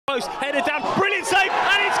Headed down, brilliant save,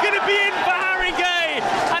 and it's going to be in for Haringey,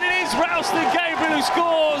 and it is Ralston Gabriel who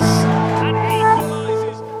scores and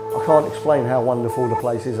equalises. I can't explain how wonderful the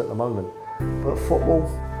place is at the moment, but football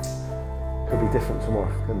could be different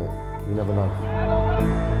tomorrow, couldn't it? You never know.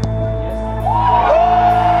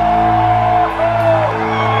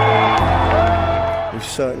 We've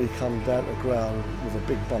certainly come down to ground with a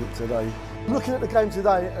big bump today. I'm looking at the game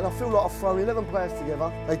today and I feel like I've thrown 11 players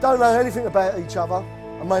together. They don't know anything about each other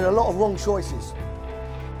and made a lot of wrong choices.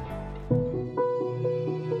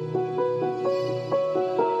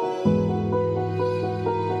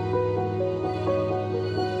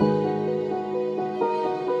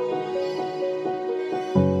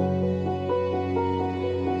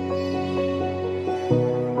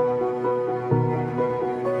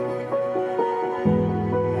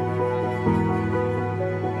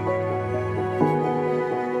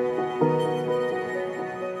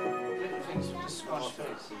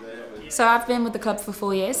 So I've been with the club for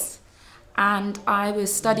 4 years and I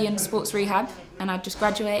was studying sports rehab and I just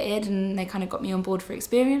graduated and they kind of got me on board for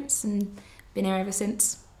experience and been here ever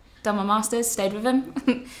since. Done my masters, stayed with them,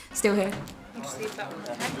 still here. Just leave that one,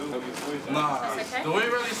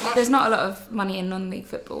 okay? There's not a lot of money in non-league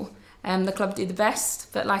football. The club do the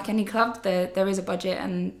best, but like any club, there is a budget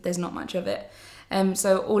and there's not much of it.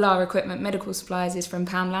 So all our equipment, medical supplies is from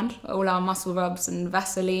Poundland. All our muscle rubs and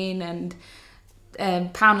Vaseline and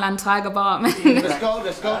Poundland Tiger Balm. Let's go,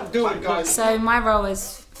 do it, guys. So my role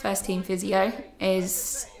as first team physio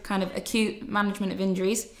is kind of acute management of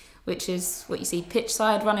injuries, which is what you see pitch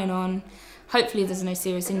side, running on. Hopefully there's no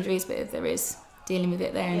serious injuries, but if there is, dealing with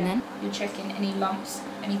it there and then. You're checking any lumps,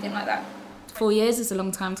 anything like that. 4 years is a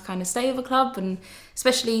long time to kind of stay with a club, and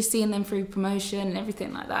especially seeing them through promotion and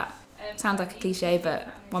everything like that. Sounds like a cliche, but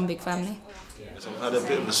one big family. So I've had a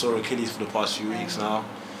bit of a sore Achilles for the past few weeks now,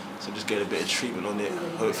 so just getting a bit of treatment on it,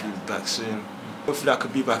 hopefully back soon. Hopefully I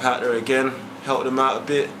could be back out there again, help them out a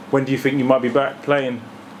bit. When do you think you might be back playing?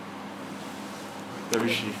 Where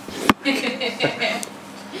is she?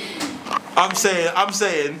 I'm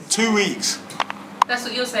saying 2 weeks. That's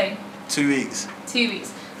what you're saying? 2 weeks. 2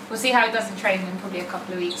 weeks. We'll see how it does in training in probably a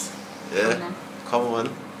couple of weeks. Yeah, come on,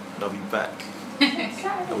 and I'll be back.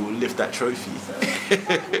 And we'll lift that trophy.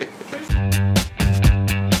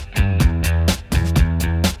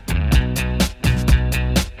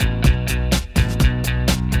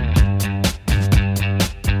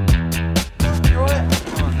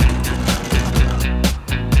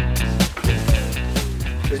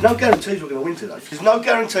 There's no guarantees we're going to win today. There's no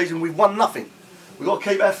guarantees, and we've won nothing. We've got to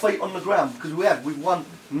keep our feet on the ground because we've won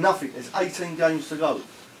nothing. There's 18 games to go,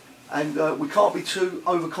 and we can't be too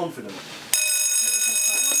overconfident.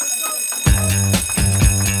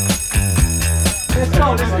 Let's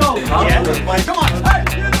go, let's go. Yeah. Come on, hey!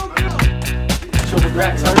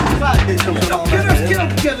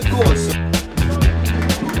 Get the course.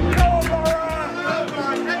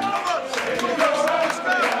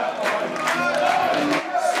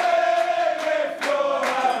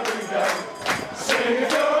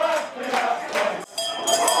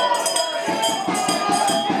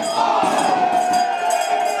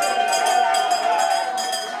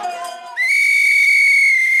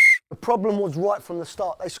 The problem was right from the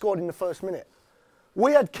start. They scored in the first minute.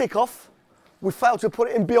 We had kick-off. We failed to put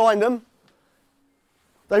it in behind them.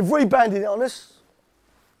 They've rebounded it on us.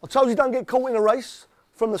 I told you don't get caught in a race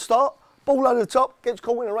from the start. Ball over the top, gets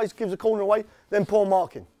caught in a race, gives a corner away, then poor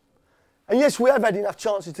marking. And yes, we have had enough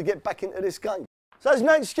chances to get back into this game. So there's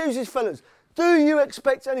no excuses, fellas. Do you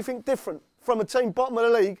expect anything different from a team bottom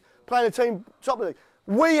of the league playing a team top of the league?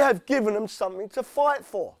 We have given them something to fight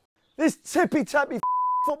for. This tippy-tappy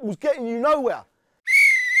football's getting you nowhere.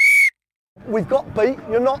 We've got beat.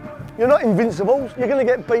 You're not invincible. You're going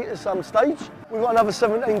to get beat at some stage. We've got another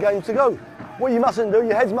 17 games to go. What you mustn't do,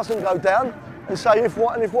 your heads mustn't go down and say if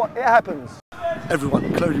what and if what, it happens. Everyone,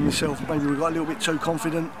 including myself, maybe we got a little bit too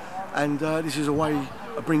confident, and this is a way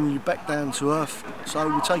of bringing you back down to earth. So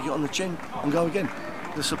we take it on the chin and go again.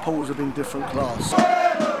 The supporters have been different class.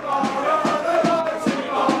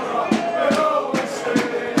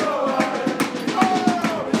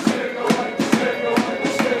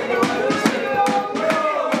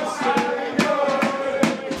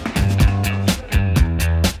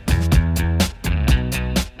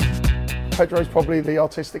 Pedro's probably the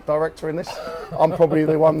artistic director in this. I'm probably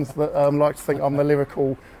the ones that like to think I'm the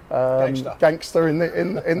lyrical gangster in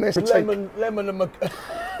this. Lemon and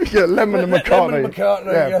yeah, Lemon and McCartney. Lemon and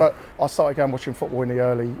McCartney, yeah. But I started going watching football in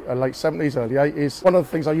the late 70s, early 80s. One of the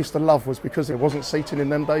things I used to love was because it wasn't seating in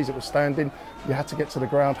them days, it was standing. You had to get to the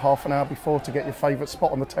ground half an hour before to get your favourite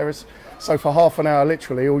spot on the terrace. So for half an hour,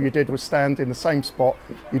 literally, all you did was stand in the same spot.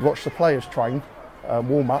 You'd watch the players train,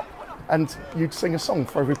 warm up, and you'd sing a song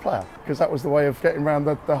for every player, because that was the way of getting around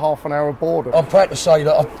the half an hour of boredom. I'm proud to say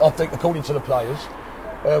that I think, according to the players,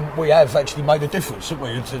 we have actually made a difference,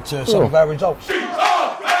 haven't we, to some of our results. We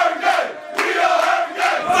are Haringey! We are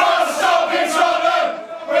Haringey! Bus stop in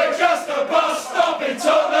Tottenham! We're just a bus stop in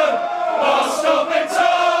Tottenham! Bus stop in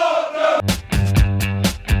Tottenham!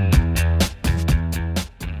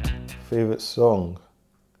 Favourite song?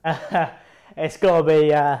 It's got to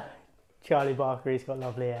be Charlie Barker, he's got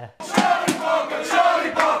lovely hair.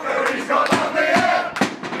 Charlie Barker, he's got lovely hair!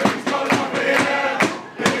 He's got lovely hair!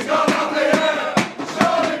 He's got lovely hair!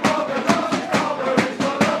 Charlie Barker, he's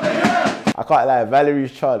got lovely hair! I can't lie,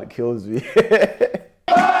 Valerie's chant kills me.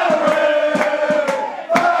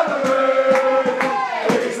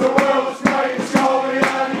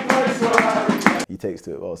 He takes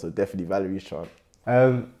to it well, so definitely Valerie's chant.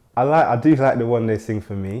 I do like the one they sing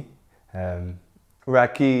for me.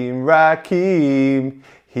 Rakim,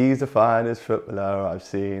 he's the finest footballer I've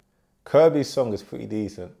seen. Kirby's song is pretty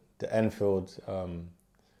decent. The Enfield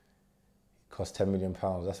cost £10 million.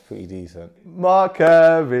 That's pretty decent. Mark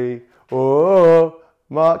Kirby, oh,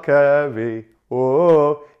 Mark Kirby,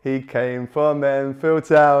 oh, he came from Enfield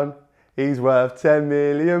Town. He's worth £10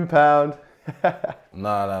 million.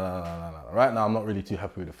 No. Right now, I'm not really too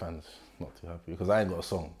happy with the fans. Not too happy because I ain't got a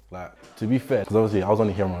song. Like, to be fair, because obviously I was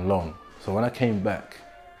only here on loan. So when I came back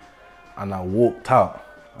and I walked out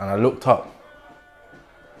and I looked up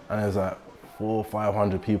and there's like 400 or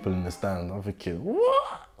 500 people in the stand, I'm thinking,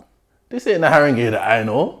 what? This ain't the Haringey that I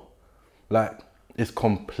know. Like, it's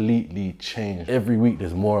completely changed. Every week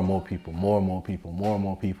there's more and more people, more and more people, more and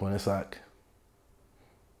more people, and it's like,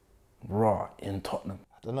 raw in Tottenham.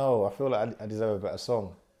 I don't know, I feel like I deserve a better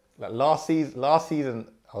song. Like last season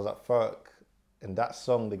I was at Thurrock, and that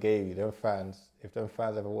song they gave you, them fans, if them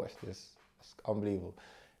fans ever watch this, it's unbelievable.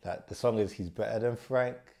 Like the song is, he's better than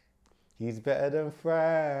Frank, he's better than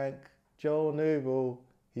Frank, Joe Noble,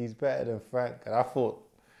 he's better than Frank. And I thought,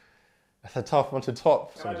 that's a tough one to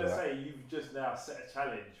top. Can I just say, you've just now set a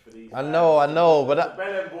challenge for these I know, but the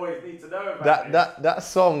Bellend boys need to know about that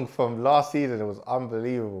song from last season, it was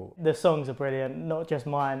unbelievable. The songs are brilliant, not just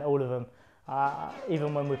mine, all of them.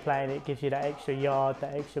 Even when we're playing, it gives you that extra yard,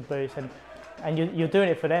 that extra boost, and you're doing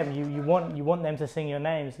it for them. You want them to sing your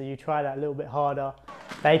name, so you try that a little bit harder.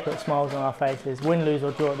 They put smiles on our faces. Win, lose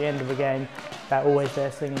or draw at the end of the game, they're always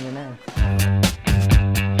there singing your name.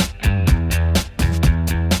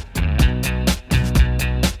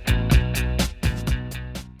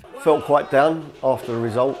 Felt quite down after the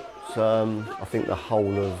results. I think the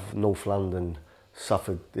whole of North London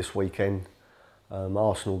suffered this weekend.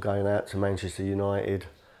 Arsenal going out to Manchester United,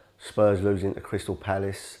 Spurs losing to Crystal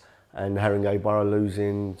Palace, and Haringey Borough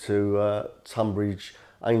losing to Tunbridge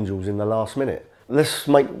Angels in the last minute. Let's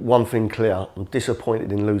make one thing clear, I'm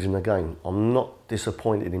disappointed in losing the game. I'm not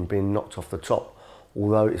disappointed in being knocked off the top,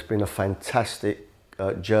 although it's been a fantastic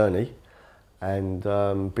journey, and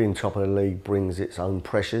being top of the league brings its own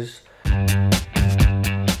pressures.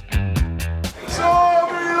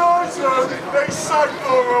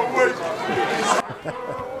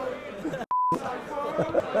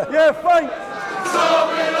 Yeah, thanks.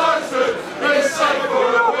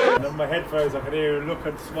 And on my headphones, I can hear him look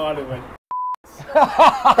and smile and went.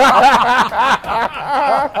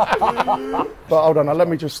 But hold on, now let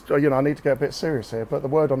me just, I need to get a bit serious here, but the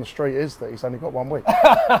word on the street is that he's only got 1 week.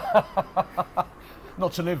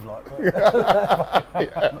 Not to live like that.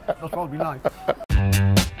 Yeah. That's probably nice.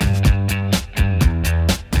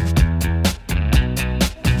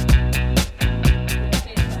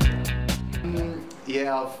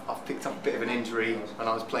 Yeah, I've picked up a bit of an injury when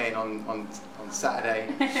I was playing on Saturday.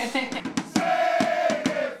 I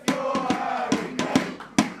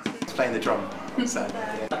was playing the drum on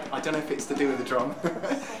Saturday. Yeah. I don't know if it's to do with the drum.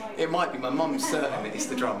 It might be, my mum's certain it's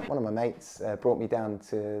the drum. One of my mates brought me down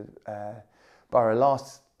to Borough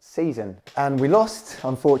last season and we lost,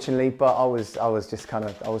 unfortunately, but I was just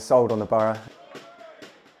I was sold on the Borough.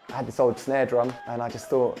 I had this old snare drum and I just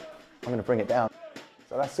thought, I'm going to bring it down.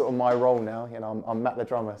 So that's sort of my role now, I'm Matt the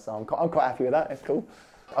drummer, so I'm quite happy with that, it's cool.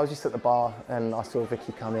 I was just at the bar and I saw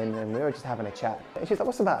Vicky come in and we were just having a chat. And she's like,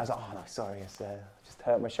 what's the matter? I was like, oh no, sorry, it's just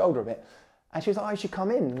hurt my shoulder a bit. And she was like, oh, you should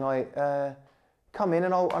come in, come in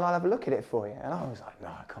and I'll have a look at it for you. And I was like, no,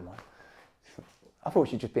 come on. I thought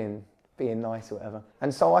she'd just being nice or whatever.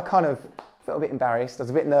 And so I kind of felt a bit embarrassed. I was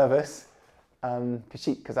a bit nervous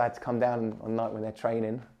because I had to come down on night when they're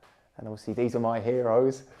training. And obviously these are my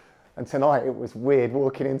heroes. And tonight it was weird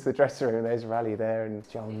walking into the dressing room and there's Rally there and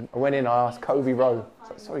John. I went in, I asked Kobe Rowe. I was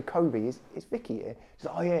like, sorry, Kobe, is Vicky here? She's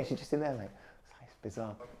like, oh yeah, she's just in there, mate. It's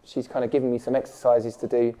bizarre. She's kind of giving me some exercises to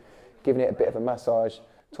do, giving it a bit of a massage,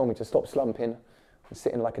 told me to stop slumping and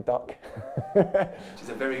sitting like a duck. She's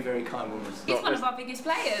a very, very kind woman. He's one of our biggest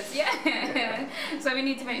players, yeah. So we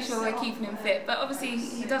need to make sure we're keeping him fit. But obviously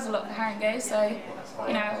he does a lot for Haringey, so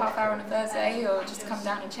you know, half hour on a Thursday or just come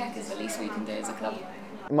down and check is the least we can do as a club.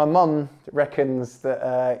 My mum reckons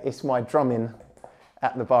that it's my drumming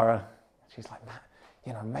at the Borough. She's like, Matt,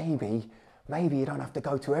 you know, maybe you don't have to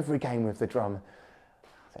go to every game with the drum.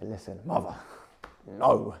 I say, listen, mother,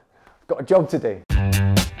 no, I've got a job to do.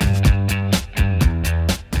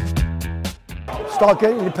 Start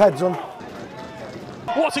getting your pads on.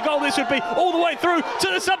 What a goal this would be, all the way through to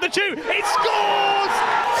the substitute. It scores!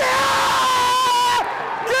 Yeah!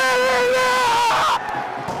 Get in there!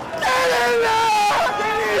 Get in there!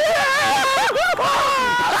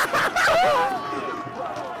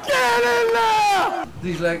 Get in there!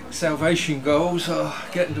 These like salvation goals are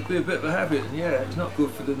getting to be a bit of a habit, and yeah, it's not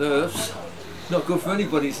good for the nerves, not good for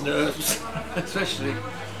anybody's nerves, especially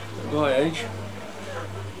at my age.